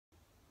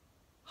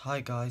Hi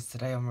guys,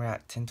 today I'm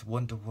reacting to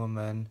Wonder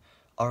Woman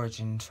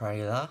Origin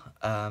trailer.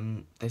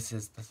 This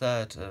is the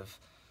third of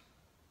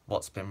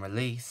what's been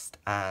released,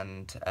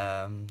 and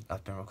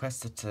I've been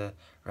requested to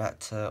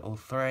react to all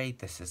three.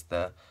 This is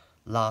the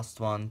last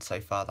one so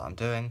far that I'm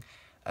doing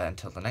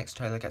until the next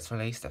trailer gets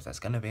released, if there's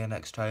going to be a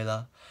next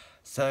trailer.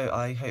 So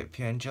I hope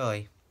you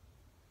enjoy.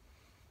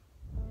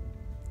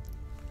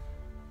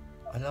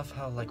 I love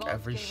how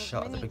every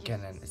shot at the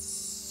beginning is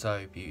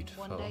so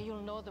beautiful. One day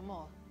you'll know them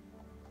all.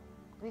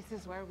 This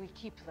is where we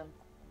keep them.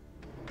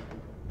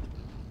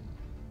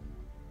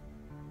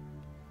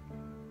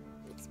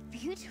 It's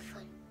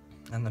beautiful.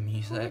 And the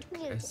music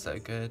is so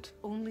good.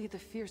 Only the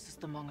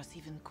fiercest among us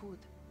even could.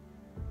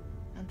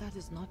 And that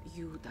is not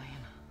you,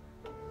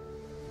 Diana.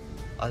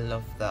 I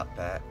love that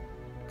bit,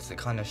 because it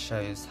kind of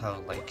shows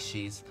how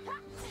she's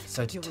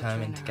so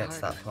determined to get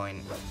to that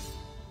point.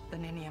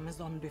 Than any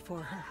Amazon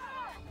before her.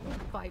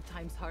 5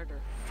 times harder.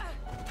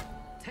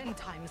 10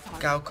 times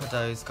harder. Gal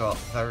Gadot's got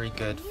very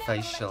good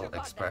facial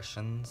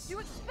expressions. You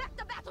expect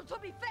the battle to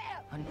be fair!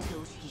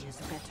 Until she is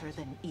better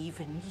than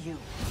even you.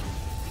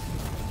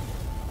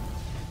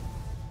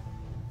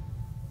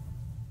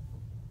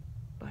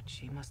 But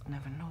she must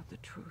never know the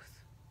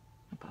truth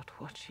about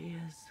what she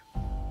is.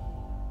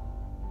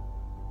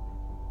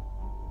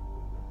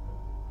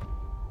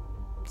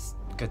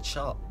 Good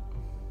shot.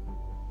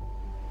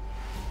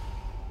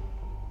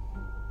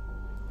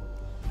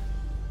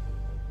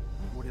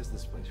 What is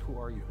this place? Who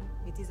are you?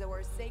 It is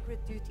our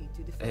sacred duty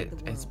to defend the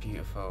world. It's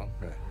beautiful.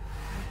 Right.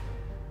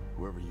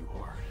 Whoever you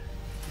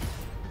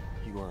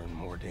are in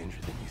more danger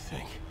than you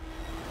think.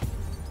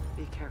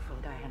 Be careful,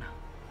 Diana.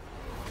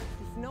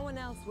 If no one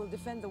else will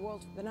defend the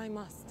world, then I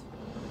must.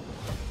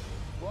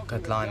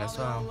 Good line as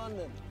well.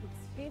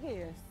 It's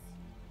hideous.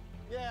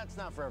 Yeah, it's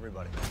not for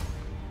everybody.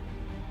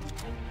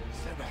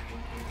 Step back.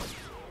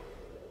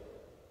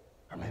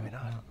 Or maybe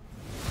not.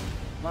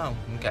 Well,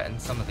 I'm getting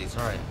some of these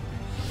right.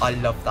 I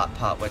love that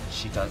part when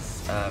she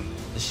does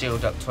the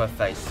shield up to her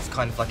face. It's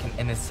kind of like an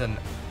innocent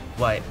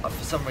way.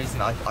 For some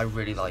reason, I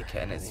really like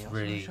it, and it's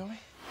really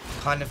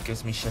kind of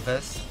gives me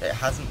shivers. It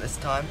hasn't this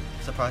time,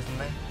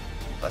 surprisingly,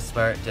 but I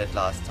swear it did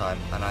last time,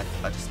 and I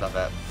just love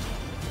it.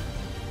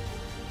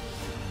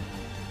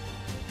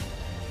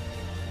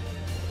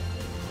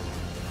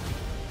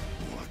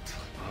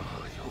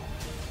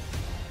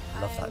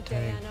 Love that too. I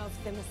am Diana of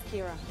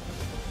Themyscira,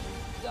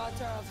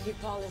 daughter of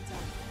Hippolyta.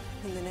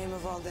 In the name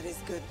of all that is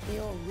good,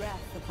 your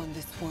wrath upon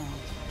this world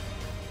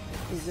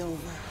is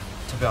over.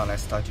 To be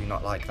honest, I do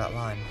not like that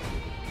line.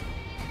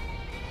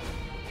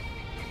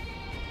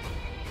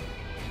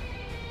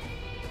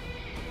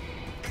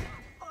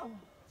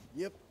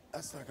 Yep,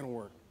 that's not gonna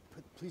work.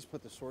 Please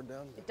put the sword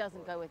down. It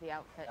doesn't go with the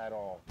outfit. At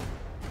all.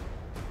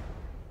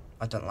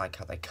 I don't like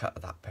how they cut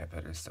that bit,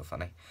 but it's still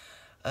funny.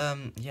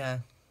 Yeah.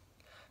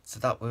 So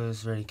that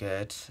was really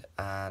good,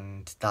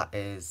 and that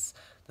is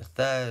the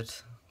third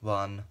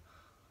one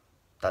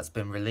that's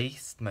been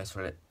released, most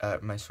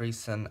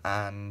recent,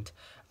 and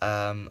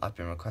I've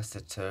been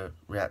requested to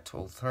react to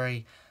all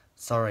three.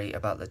 Sorry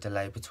about the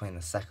delay between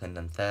the second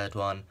and third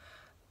one.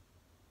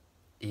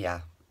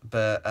 Yeah,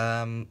 but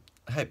I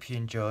hope you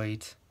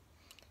enjoyed.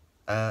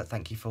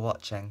 Thank you for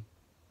watching.